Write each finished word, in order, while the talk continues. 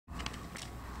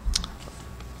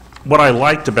what I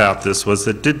liked about this was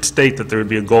it did state that there would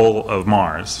be a goal of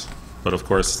Mars, but of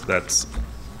course that's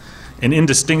an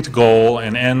indistinct goal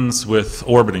and ends with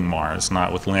orbiting Mars,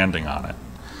 not with landing on it.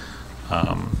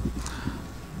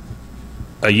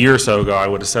 A year or so ago, I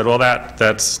would have said, well,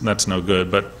 that's no good,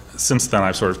 but since then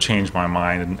I've sort of changed my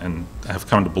mind and have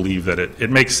come to believe that it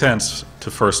makes sense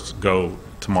to first go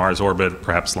to Mars orbit,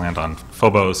 perhaps land on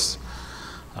Phobos,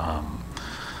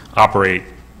 operate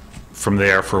from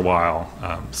there for a while,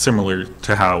 similar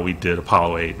to how we did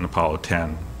Apollo 8 and Apollo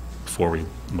 10 before we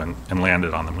went and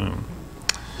landed on the moon.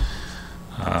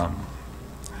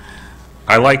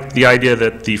 I like the idea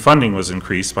that the funding was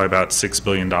increased by about $6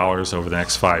 billion over the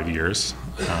next 5 years.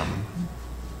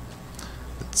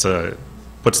 It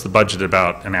puts the budget at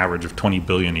about an average of $20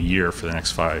 billion a year for the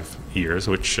next 5 years,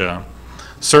 which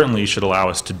certainly should allow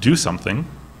us to do something.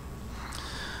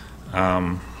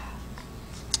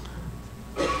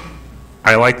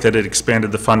 I like that it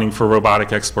expanded the funding for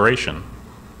robotic exploration.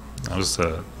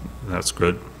 That's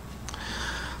good.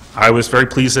 I was very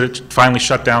pleased that it finally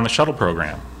shut down the shuttle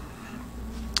program.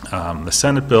 The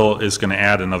Senate bill is going to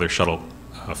add another shuttle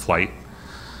flight.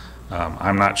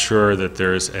 I'm not sure that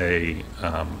there's a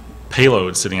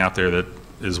payload sitting out there that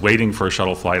is waiting for a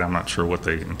shuttle flight. I'm not sure what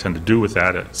they intend to do with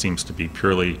that. It seems to be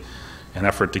purely an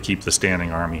effort to keep the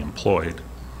standing army employed.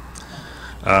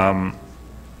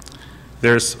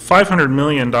 There's $500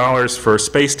 million for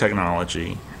space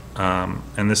technology,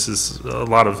 and this is a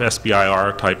lot of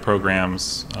SBIR type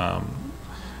programs,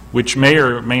 which may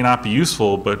or may not be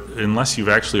useful, but unless you've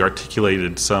actually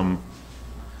articulated some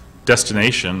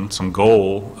destination, some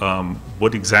goal,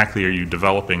 what exactly are you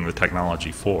developing the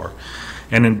technology for?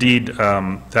 And indeed,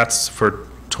 that's for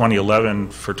 2011.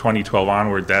 For 2012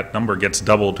 onward, that number gets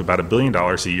doubled to about $1 billion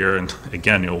a year. And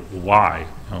again, why?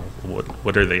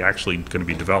 What are they actually going to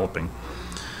be developing?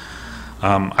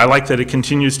 I like that it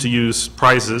continues to use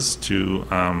prizes to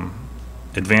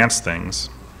advance things.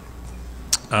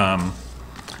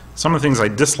 Some of the things I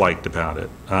disliked about it.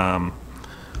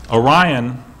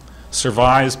 Orion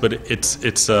survives, but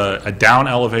it's a down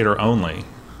elevator only.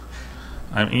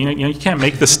 I mean, you can't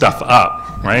make this stuff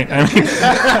up, right? I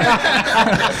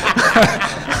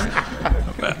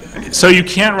mean, so you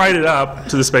can't write it up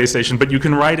to the space station, but you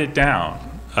can write it down.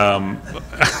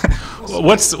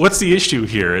 What's the issue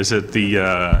here? Is it the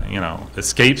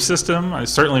escape system?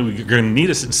 Certainly we're going to need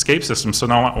an escape system, so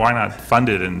now why not fund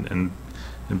it and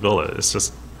build it? It's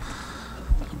just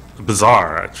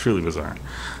bizarre, truly bizarre.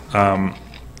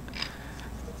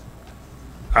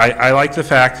 I like the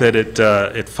fact that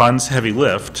it funds heavy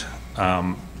lift,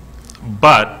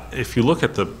 but if you look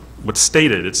at what's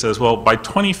stated, it says, well, by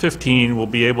 2015 we'll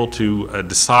be able to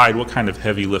decide what kind of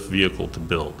heavy lift vehicle to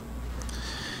build.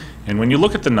 And when you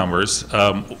look at the numbers,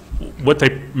 what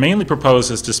they mainly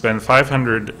propose is to spend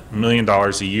 $500 million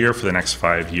a year for the next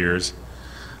 5 years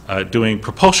doing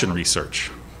propulsion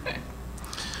research.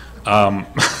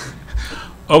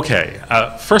 Okay,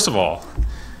 first of all,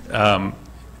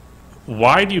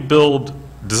 why do you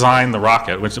design the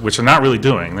rocket, which they're not really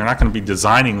doing? They're not going to be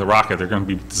designing the rocket. They're going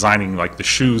to be designing like the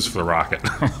shoes for the rocket,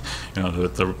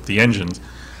 the engines,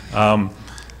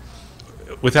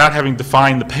 without having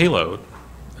defined the payload,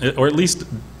 or at least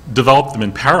develop them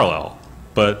in parallel.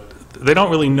 But they don't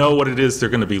really know what it is they're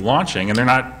going to be launching, and they're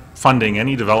not funding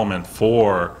any development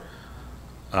for,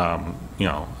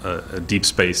 a deep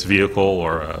space vehicle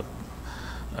or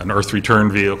an Earth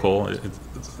return vehicle.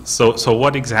 So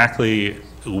what exactly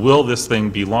will this thing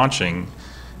be launching?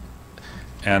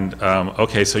 And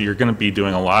okay, so you're going to be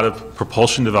doing a lot of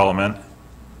propulsion development,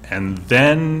 and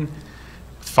then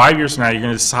 5 years from now you're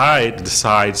going to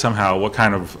decide somehow what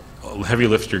kind of heavy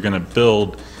lift you're going to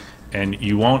build, and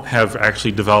you won't have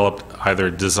actually developed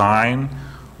either design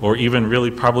or even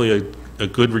really probably a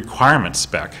good requirement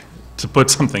spec to put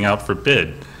something out for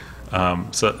bid.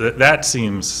 So that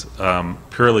seems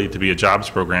purely to be a jobs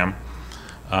program.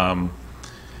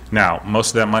 Now,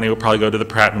 most of that money will probably go to the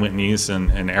Pratt & Whitneys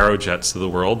and Aerojets of the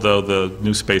world, though the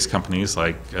new space companies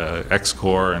like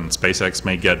X-Corps and SpaceX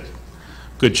may get a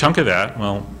good chunk of that.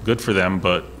 Well, good for them,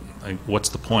 but what's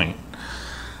the point?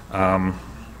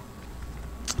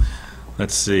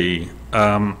 Let's see.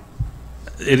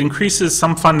 It increases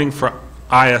some funding for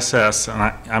ISS, and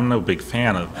I'm no big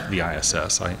fan of the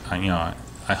ISS. I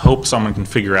hope someone can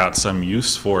figure out some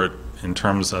use for it in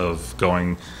terms of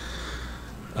going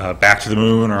back to the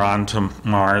moon or onto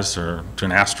Mars or to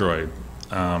an asteroid.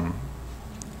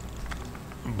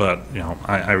 But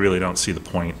I really don't see the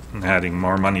point in adding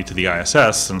more money to the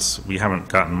ISS since we haven't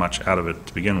gotten much out of it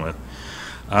to begin with.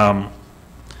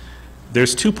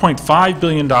 There's $2.5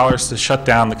 billion to shut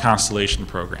down the Constellation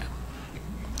program.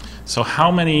 So how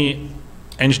many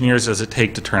engineers does it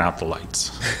take to turn out the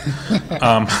lights?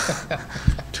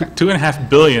 $2.5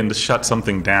 billion to shut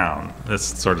something down. That's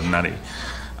sort of nutty.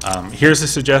 Here's a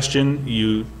suggestion.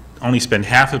 You only spend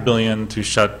 $500 million to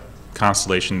shut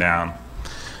Constellation down.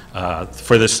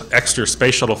 For this extra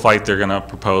space shuttle flight, they're going to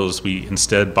propose we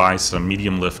instead buy some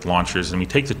medium lift launchers, and we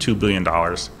take the $2 billion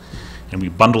and we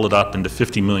bundle it up into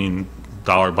 $50 million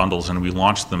bundles, and we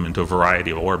launch them into a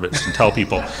variety of orbits and tell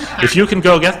people, if you can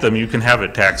go get them, you can have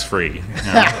it tax-free. You know?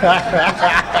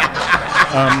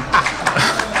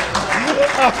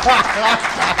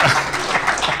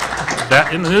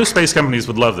 And the new space companies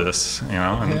would love this, you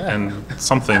know, and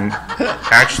something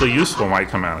actually useful might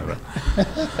come out of it.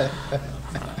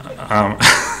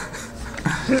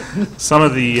 Some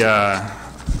of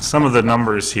the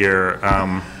numbers here.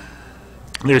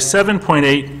 There's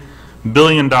 $7.8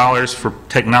 billion for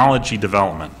technology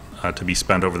development to be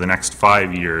spent over the next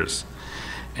 5 years.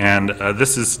 And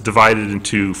this is divided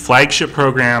into flagship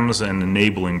programs and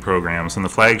enabling programs. And the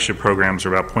flagship programs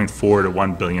are about $0.4 to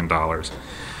 $1 billion.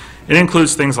 It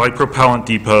includes things like propellant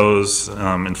depots,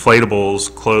 inflatables,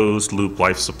 closed loop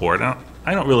life support. Now,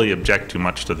 I don't really object too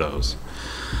much to those.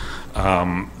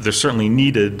 They're certainly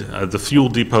needed. The fuel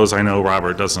depots I know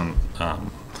Robert doesn't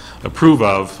approve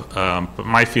of, but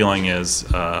my feeling is,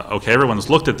 okay, everyone's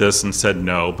looked at this and said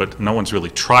no, but no one's really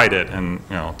tried it, and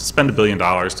you know, to spend $1 billion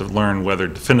to learn whether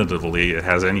definitively it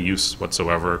has any use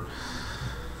whatsoever,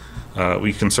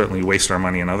 we can certainly waste our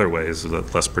money in other ways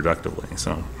less productively.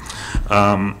 So.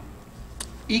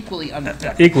 Equally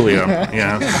unproductive. Equally,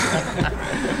 yeah.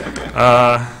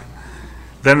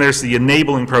 Then there's the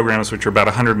enabling programs, which are about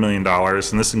 $100 million,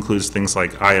 and this includes things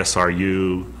like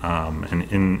ISRU and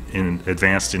in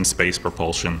advanced in-space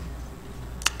propulsion.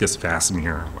 I guess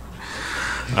Vasimir.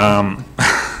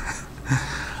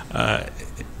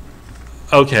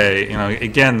 Okay, you know,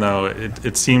 again though,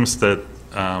 it seems that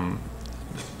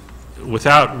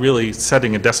without really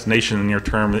setting a destination in the near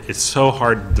term, it's so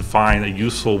hard to define a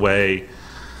useful way,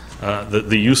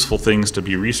 the useful things to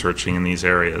be researching in these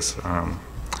areas.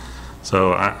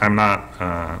 So I'm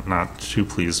not too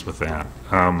pleased with that.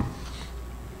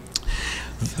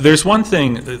 There's one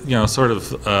thing, you know, sort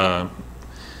of,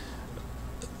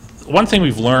 one thing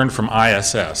we've learned from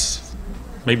ISS,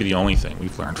 maybe the only thing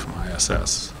we've learned from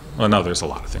ISS. Well, no, there's a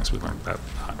lot of things we've learned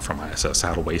from ISS,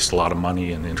 how to waste a lot of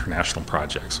money in international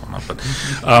projects. But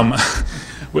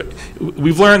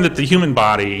we've learned that the human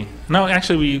body, no,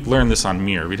 actually we learned this on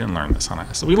Mir, we didn't learn this on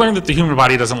ISS. We learned that the human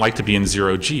body doesn't like to be in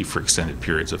 0G for extended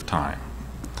periods of time.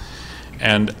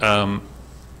 And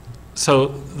so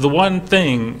the one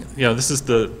thing, you know, this is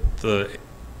the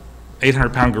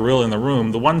 800-pound gorilla in the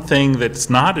room, the one thing that's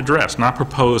not addressed, not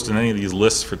proposed in any of these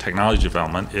lists for technology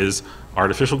development is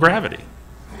artificial gravity.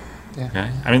 Yeah.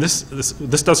 Okay? I mean,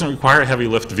 this doesn't require a heavy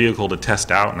lift vehicle to test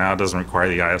out now. It doesn't require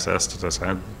the ISS to test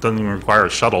out. It doesn't even require a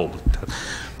shuttle to test.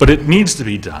 But it needs to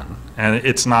be done. And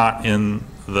it's not in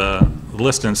the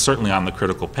list, and it's certainly on the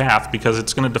critical path, because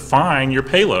it's going to define your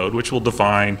payload, which will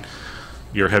define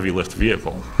your heavy lift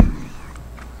vehicle.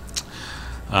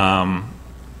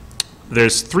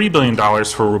 There's $3 billion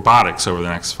for robotics over the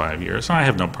next 5 years, and I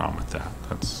have no problem with that.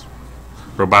 That's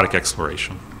robotic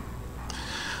exploration.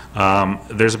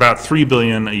 There's about $3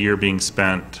 billion a year being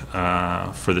spent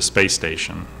for the space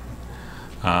station.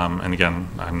 And again,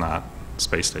 I'm not a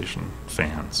space station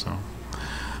fan. So,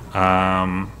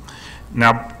 now,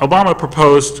 Obama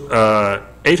proposed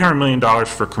 $800 million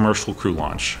for commercial crew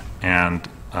launch, and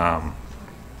that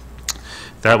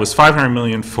was $500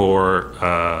 million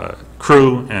for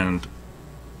crew and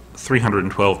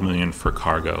 $312 million for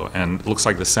cargo. And it looks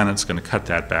like the Senate's going to cut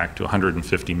that back to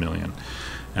 $150 million.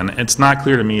 And it's not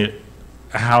clear to me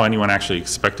how anyone actually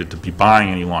expected to be buying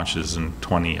any launches in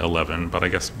 2011, but I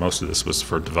guess most of this was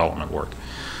for development work.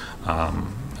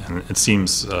 And it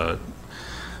seems that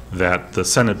the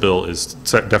Senate bill is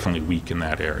definitely weak in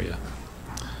that area.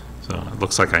 So it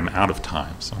looks like I'm out of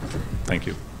time, so thank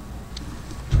you.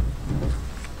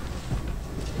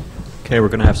 Okay, we're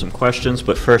going to have some questions,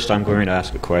 but first I'm going to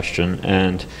ask a question.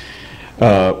 And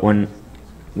when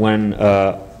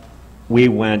we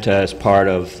went as part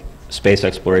of Space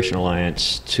Exploration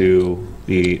Alliance to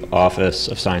the Office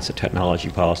of Science and Technology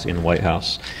Policy in the White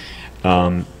House.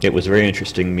 It was a very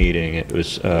interesting meeting. It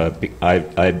was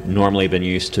I've normally been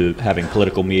used to having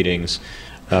political meetings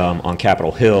on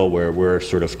Capitol Hill where we're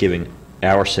sort of giving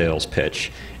our sales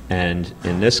pitch, and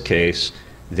in this case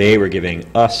they were giving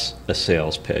us a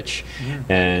sales pitch.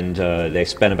 And they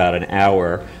spent about an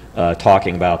hour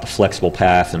talking about the flexible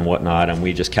path and whatnot, and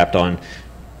we just kept on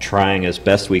trying as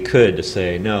best we could to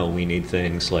say, no, we need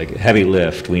things like heavy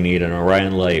lift, we need an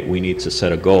Orion light, we need to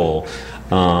set a goal.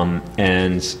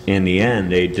 And in the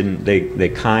end, they didn't. They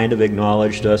kind of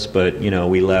acknowledged us, but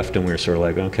we left and we were sort of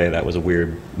like, okay, that was a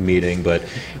weird meeting. But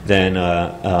then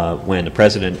when the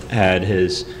president had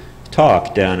his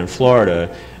talk down in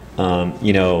Florida, a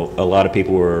lot of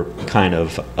people were kind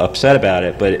of upset about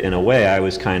it. But in a way, I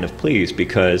was kind of pleased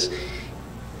because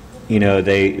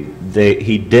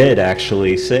he did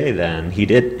actually say then he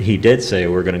did say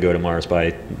we're going to go to Mars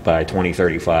by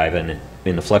 2035, and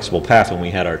in the flexible path when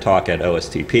we had our talk at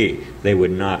OSTP, they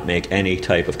would not make any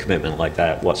type of commitment like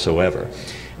that whatsoever.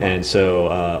 And so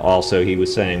also he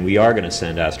was saying we are going to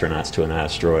send astronauts to an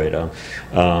asteroid.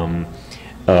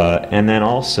 And then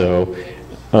also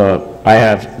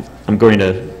I'm going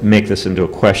to make this into a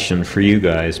question for you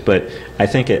guys, but I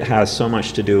think it has so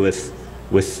much to do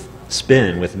with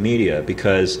spin, with media,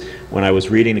 because when I was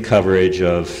reading the coverage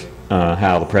of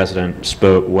how the president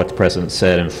spoke, what the president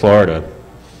said in Florida,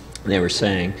 they were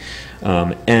saying,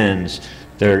 and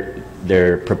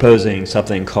they're proposing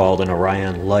something called an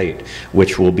Orion light,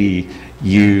 which will be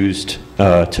used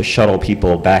to shuttle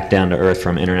people back down to Earth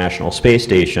from International Space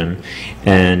Station,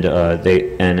 and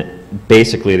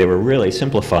basically they were really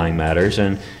simplifying matters,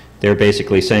 and they're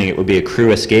basically saying it would be a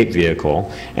crew escape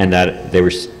vehicle, and that they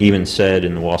were even said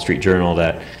in the Wall Street Journal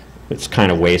that it's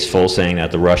kind of wasteful, saying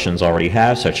that the Russians already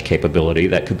have such capability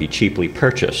that could be cheaply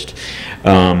purchased.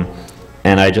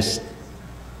 And I just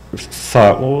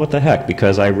thought, well, what the heck?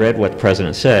 Because I read what the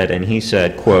president said, and he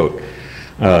said, quote,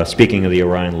 speaking of the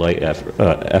Orion Light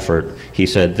effort, he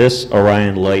said, this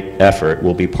Orion Light effort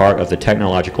will be part of the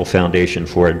technological foundation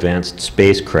for advanced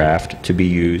spacecraft to be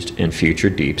used in future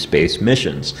deep space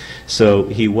missions. So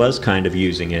he was kind of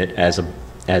using it as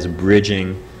a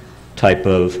bridging type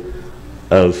of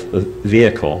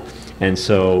vehicle. And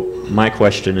so my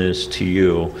question is to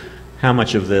you, how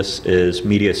much of this is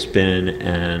media spin,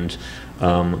 and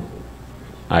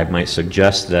I might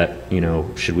suggest that,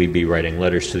 should we be writing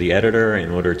letters to the editor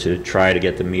in order to try to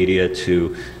get the media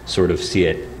to sort of see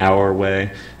it our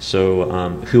way? So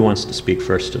who wants to speak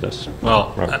first to this?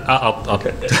 Well, I'll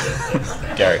okay.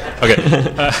 Gary. Okay.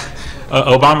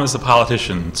 Obama's a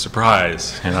politician.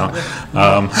 Surprise,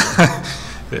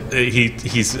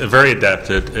 he's very adept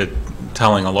at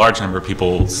telling a large number of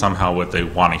people somehow what they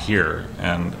want to hear,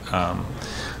 and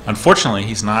unfortunately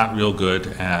he's not real good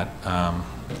at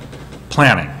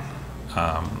planning.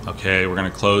 Okay, we're going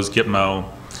to close Gitmo.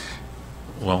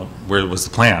 Well, where was the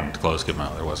plan to close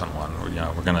Gitmo? There wasn't one.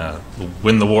 We're going to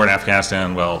win the war in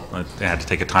Afghanistan. Well, they had to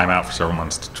take a time out for several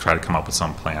months to try to come up with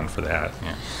some plan for that.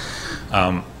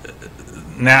 The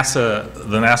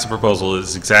NASA proposal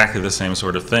is exactly the same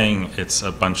sort of thing. It's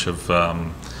a bunch of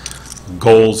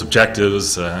goals,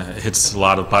 objectives, hits a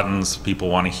lot of buttons people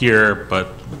want to hear,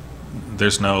 but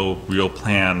there's no real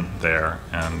plan there,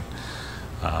 and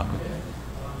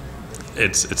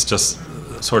it's just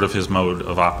sort of his mode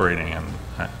of operating, and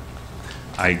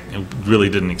I really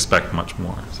didn't expect much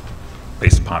more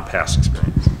based upon past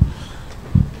experience.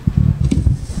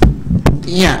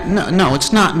 Yeah, no,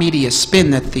 it's not media spin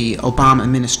that the Obama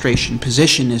administration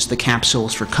position is the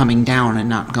capsules for coming down and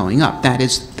not going up. That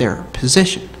is their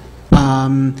position.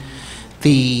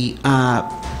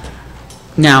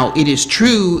 Now, it is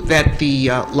true that the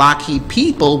Lockheed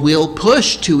people will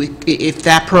push to, if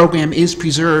that program is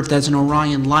preserved as an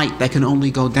Orion light that can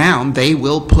only go down, they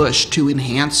will push to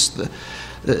enhance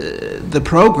the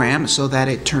program so that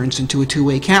it turns into a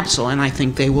two-way capsule, and I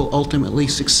think they will ultimately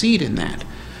succeed in that.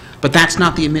 But that's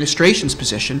not the administration's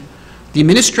position. The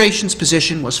administration's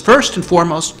position was first and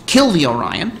foremost kill the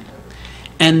Orion,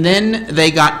 and then they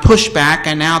got pushed back,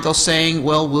 and now they're saying,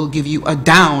 well, we'll give you a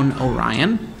down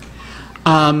Orion,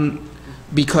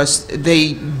 because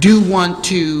they do want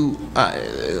to,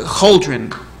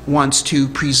 Holdren wants to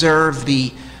preserve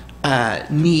the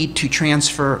need to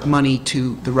transfer money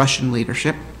to the Russian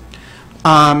leadership.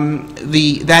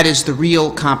 That is the real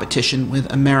competition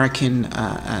with American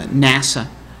NASA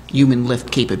human lift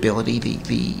capability.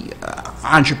 The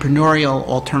entrepreneurial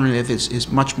alternative is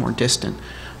much more distant.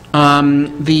 But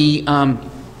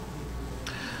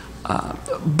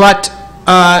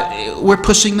we're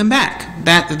pushing them back.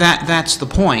 That's the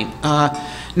point.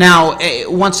 Now,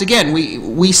 once again,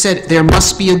 we said there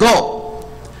must be a goal.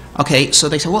 Okay, so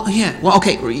they said, well, yeah, well,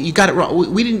 okay, you got it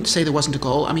wrong. We didn't say there wasn't a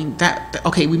goal. I mean,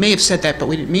 okay, we may have said that, but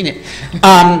we didn't mean it.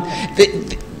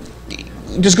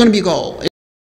 There's going to be a goal.